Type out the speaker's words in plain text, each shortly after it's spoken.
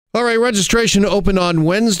All right, registration opened on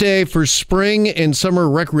Wednesday for spring and summer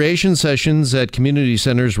recreation sessions at community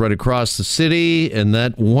centers right across the city. And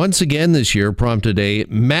that once again this year prompted a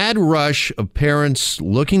mad rush of parents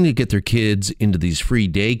looking to get their kids into these free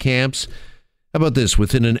day camps. How about this?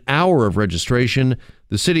 Within an hour of registration,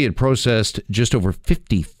 the city had processed just over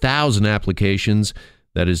 50,000 applications.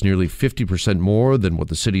 That is nearly 50% more than what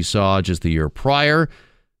the city saw just the year prior.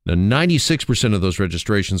 Now, 96% of those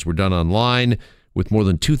registrations were done online, with more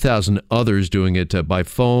than 2,000 others doing it by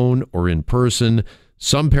phone or in person.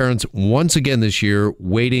 Some parents, once again this year,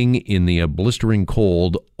 waiting in the blistering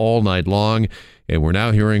cold all night long. And we're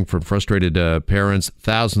now hearing from frustrated parents,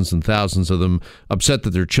 thousands and thousands of them, upset that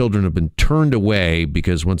their children have been turned away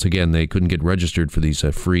because, once again, they couldn't get registered for these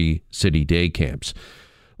free city day camps.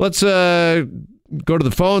 Let's go to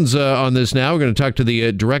the phones on this now. We're going to talk to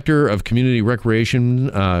the Director of Community Recreation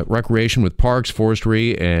with Parks,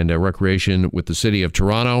 Forestry, and Recreation with the City of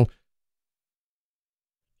Toronto.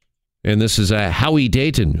 And this is Howie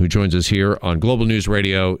Dayton, who joins us here on Global News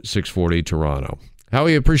Radio 640 Toronto.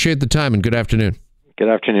 Howie, appreciate the time and good afternoon. Good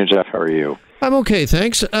afternoon, Jeff. How are you? I'm okay,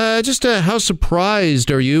 thanks. Just how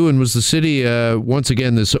surprised are you, and was the city once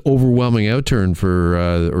again this overwhelming turnout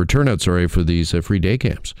for these free day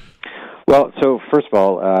camps? Well, so first of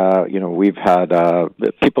all, we've had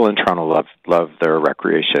people in Toronto love their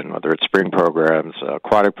recreation, whether it's spring programs,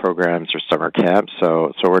 aquatic programs, or summer camps.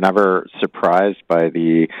 So we're never surprised by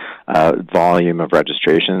the volume of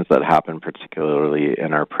registrations that happen, particularly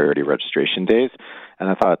in our priority registration days. And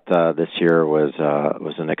I thought this year was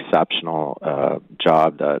an exceptional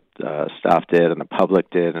job that staff did and the public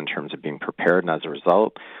did in terms of being prepared. And as a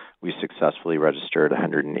result, we successfully registered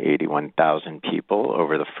 181,000 people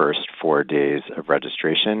over the first 4 days of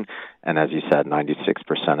registration. And as you said,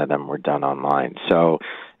 96% of them were done online. So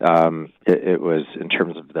it was, in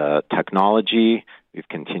terms of the technology, we've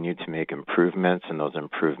continued to make improvements, and those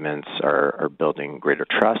improvements are building greater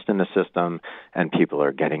trust in the system, and people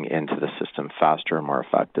are getting into the system faster and more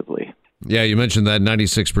effectively. Yeah, you mentioned that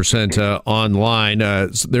 96% online.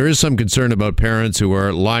 There is some concern about parents who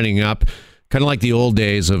are lining up, kind of like the old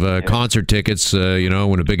days of concert tickets,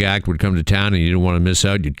 when a big act would come to town and you didn't want to miss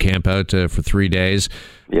out, you'd camp out for 3 days.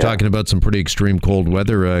 Yeah. Talking about some pretty extreme cold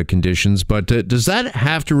weather conditions. But does that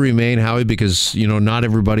have to remain, Howie? Because, not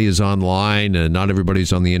everybody is online, not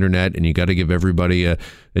everybody's on the internet, and you got to give everybody an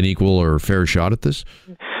equal or fair shot at this?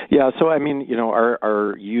 Yeah, so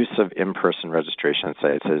our use of in-person registration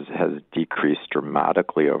sites has decreased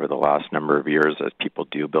dramatically over the last number of years as people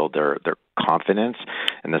do build their confidence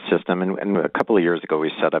in the system. And a couple of years ago,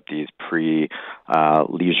 we set up these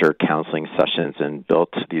leisure counseling sessions and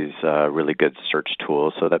built these really good search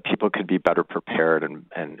tools so that people could be better prepared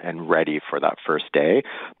and ready for that first day.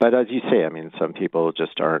 But as you say, some people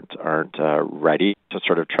just aren't ready to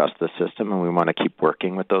sort of trust the system, and we want to keep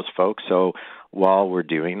working with those folks. So while we're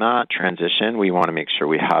doing that transition, we want to make sure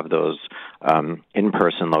we have those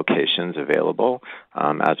in-person locations available,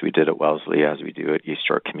 as we did at Wellesley, as we do at East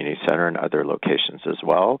York Community Center and other locations as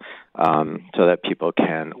well, so that people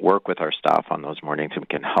can work with our staff on those mornings and we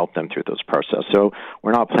can help them through those processes. So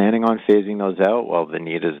we're not planning on phasing those out. While the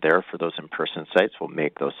need is there for those in-person sites, we'll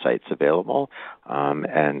make those sites available.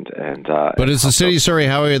 But is the city,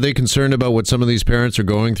 how are they concerned about what some of these parents are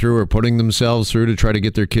going through or putting themselves through to try to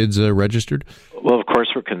get their kids registered? Well, of course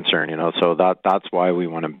we're concerned, so that's why we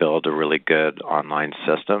want to build a really good online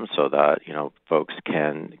system so that, folks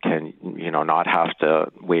can not have to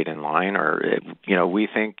wait in line, or, we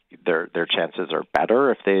think their chances are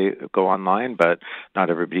better if they go online, but not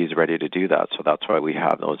everybody's ready to do that. So that's why we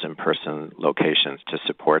have those in-person locations to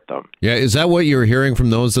support them. Yeah. Is that what you're hearing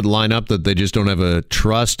from those that line up, that they just don't have a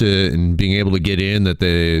trust in being able to get in, that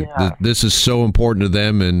this is so important to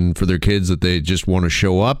them and for their kids that they just want to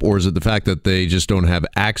show up? Or is it the fact that they just don't have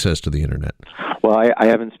access to the internet? Well, I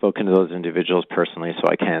haven't spoken to those individuals personally, so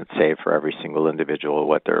I can't say for every single individual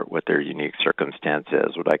what their unique circumstance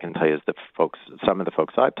is. What I can tell you is some of the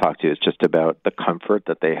folks I've talked to is just about the comfort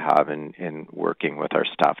that they have in working with our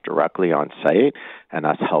staff directly on site and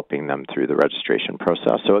us helping them through the registration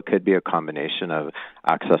process. So it could be a combination of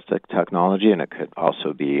access to technology, and it could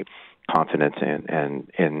also be confidence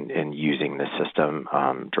in using the system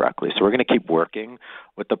directly. So we're going to keep working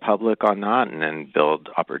with the public on that and then build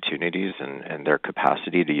opportunities and their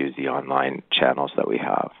capacity to use the online channels that we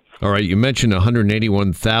have. All right, you mentioned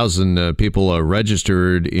 181,000 people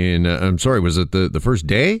registered in, was it the first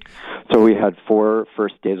day? So we had 4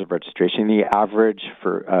 first days of registration. The average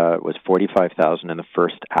was 45,000 in the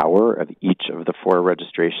first hour of each of the 4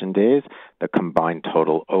 registration days. The combined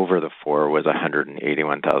total over the 4 was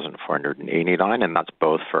 181,489, and that's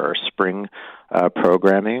both for our spring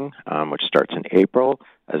programming, which starts in April,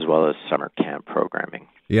 as well as summer camp programming.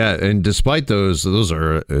 Yeah, and despite those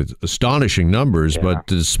are astonishing numbers, but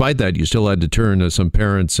despite that, you still had to turn some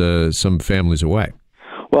parents, some families away.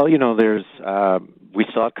 Well, there's we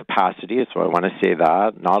still have capacity, so I want to say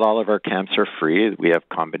that. Not all of our camps are free. We have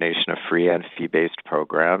a combination of free and fee-based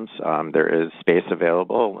programs. There is space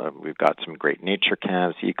available. We've got some great nature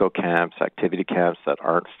camps, eco camps, activity camps that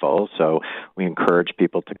aren't full, so we encourage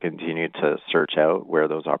people to continue to search out where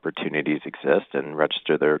those opportunities exist and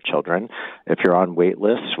register their children. If you're on wait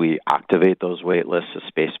lists, we activate those wait lists as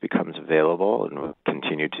space becomes available, and we'll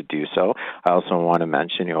continue to do so. I also want to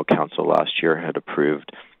mention, Council last year had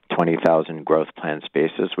approved 20,000 growth plan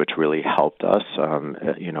spaces, which really helped us,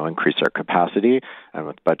 increase our capacity. And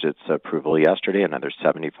with budget's approval yesterday, another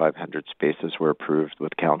 7,500 spaces were approved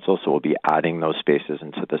with council. So we'll be adding those spaces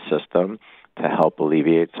into the system to help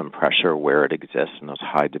alleviate some pressure where it exists in those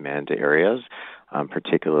high demand areas.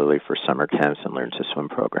 Particularly for summer camps and Learn to Swim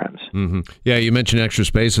programs. Mm-hmm. Yeah, you mentioned extra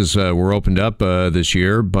spaces were opened up this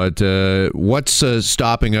year, but what's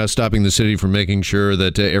stopping the city from making sure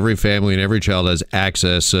that every family and every child has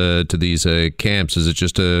access to these camps? Is it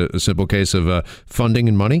just a simple case of funding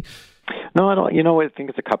and money? No, I don't. I think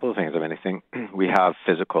it's a couple of things. I think we have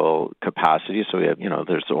physical capacity, so we have,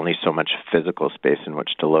 there's only so much physical space in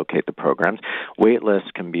which to locate the programs. Wait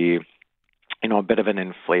lists can be a bit of an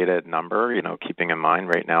inflated number, keeping in mind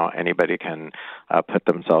right now anybody can put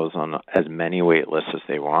themselves on as many wait lists as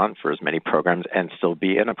they want for as many programs and still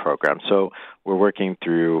be in a program. So we're working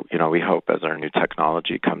through, we hope as our new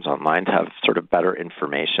technology comes online to have sort of better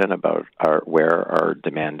information about where our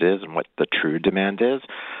demand is and what the true demand is.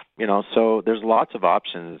 So there's lots of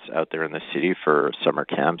options out there in the city for summer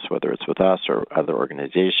camps, whether it's with us or other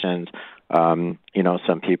organizations.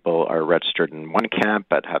 Some people are registered in one camp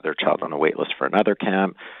but have their child on a wait list for another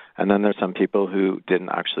camp. And then there's some people who didn't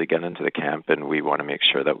actually get into the camp, and we want to make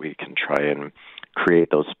sure that we can try and create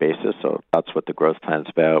those spaces. So that's what the growth plan's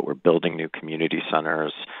about. We're building new community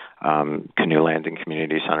centers, Canoe Landing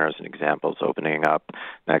Community Center as an example is opening up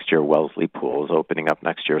next year. Wellesley Pool is opening up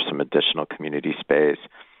next year, some additional community space.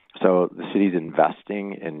 So the city's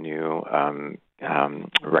investing in new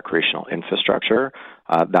recreational infrastructure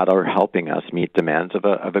that are helping us meet demands of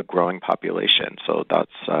a growing population. So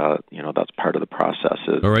that's part of the process.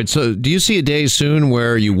 All right. So do you see a day soon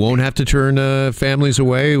where you won't have to turn families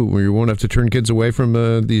away, where you won't have to turn kids away from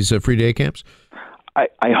these free day camps?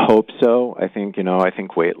 I hope so. I think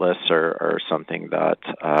wait lists are something that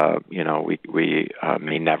we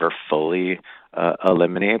may never fully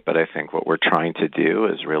eliminate, but I think what we're trying to do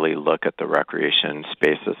is really look at the recreation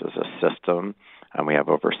spaces as a system. And we have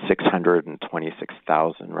over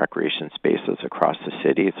 626,000 recreation spaces across the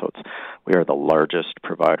city. So we are the largest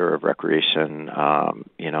provider of recreation,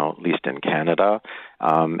 at least in Canada.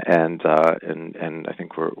 And I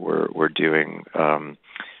think we're doing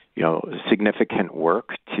significant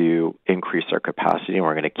work to increase our capacity, and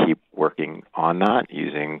we're going to keep working on that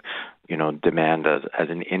using demand as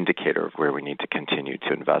an indicator of where we need to continue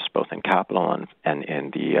to invest both in capital and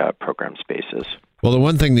in the program spaces. Well, the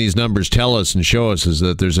one thing these numbers tell us and show us is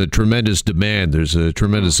that there's a tremendous demand. There's a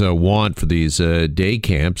tremendous want for these day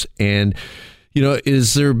camps. And,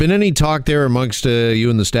 has there been any talk there amongst you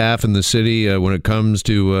and the staff in the city when it comes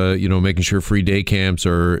to, making sure free day camps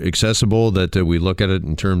are accessible, that we look at it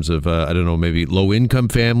in terms of, maybe low-income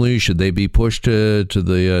families? Should they be pushed to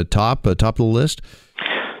the top of the list?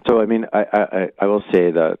 So, I will say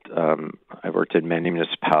that I've worked in many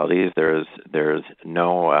municipalities. There's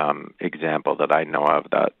no example that I know of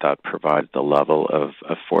that provides the level of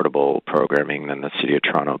affordable programming in the City of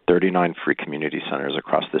Toronto. 39 free community centers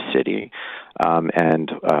across the city,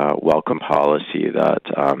 and welcome policy that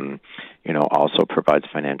also provides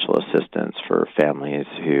financial assistance for families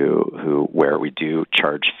who where we do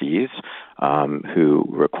charge fees, who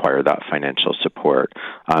require that financial support.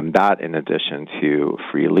 That, in addition to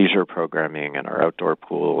free leisure programming and our outdoor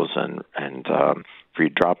pools and free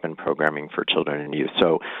drop-in programming for children and youth.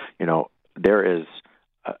 So, there is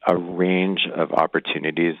a range of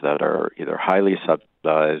opportunities that are either highly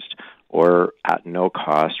subsidized or at no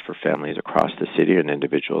cost for families across the city and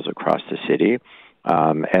individuals across the city.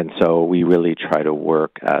 And so we really try to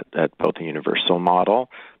work at both a universal model,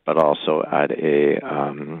 but also at a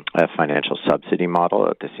financial subsidy model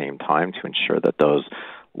at the same time to ensure that those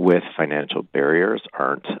with financial barriers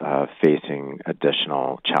aren't facing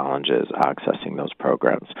additional challenges accessing those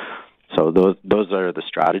programs. So those are the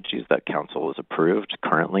strategies that council has approved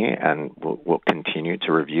currently, and we'll continue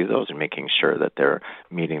to review those and making sure that they're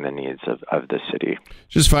meeting the needs of the city.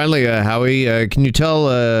 Just finally, Howie, can you tell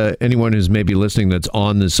anyone who's maybe listening that's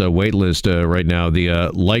on this wait list right now,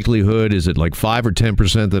 the likelihood, is it like 5 or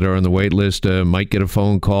 10% that are on the wait list might get a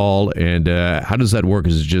phone call? And how does that work?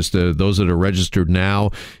 Is it just those that are registered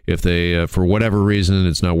now, if they, for whatever reason,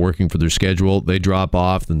 it's not working for their schedule, they drop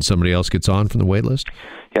off, then somebody else gets on from the wait list?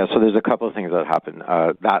 Yeah, so there's a couple of things that happen.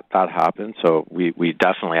 That happens. So we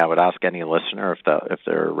definitely, I would ask any listener if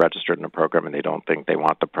they're registered in a program and they don't think they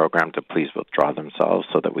want the program to please withdraw themselves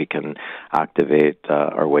so that we can activate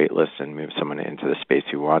our wait list and move someone into the space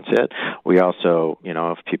who wants it. We also,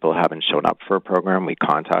 if people haven't shown up for a program, we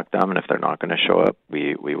contact them, and if they're not going to show up,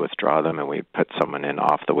 we withdraw them and we put someone in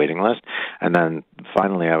off the waiting list. And then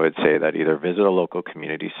finally, I would say that either visit a local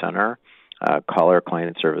community center, call our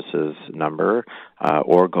client services number,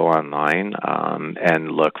 or go online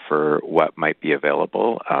and look for what might be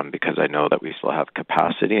available, because I know that we still have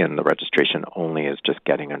capacity and the registration only is just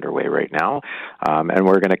getting underway right now. And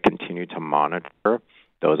we're going to continue to monitor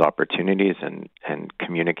those opportunities and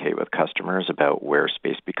communicate with customers about where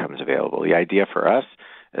space becomes available. The idea for us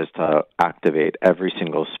is to activate every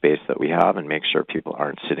single space that we have and make sure people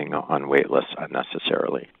aren't sitting on wait lists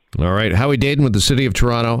unnecessarily. All right. Howie Dayton with the City of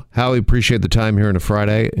Toronto. Howie, appreciate the time here on a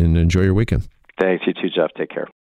Friday, and enjoy your weekend. Thanks. You too, Jeff. Take care.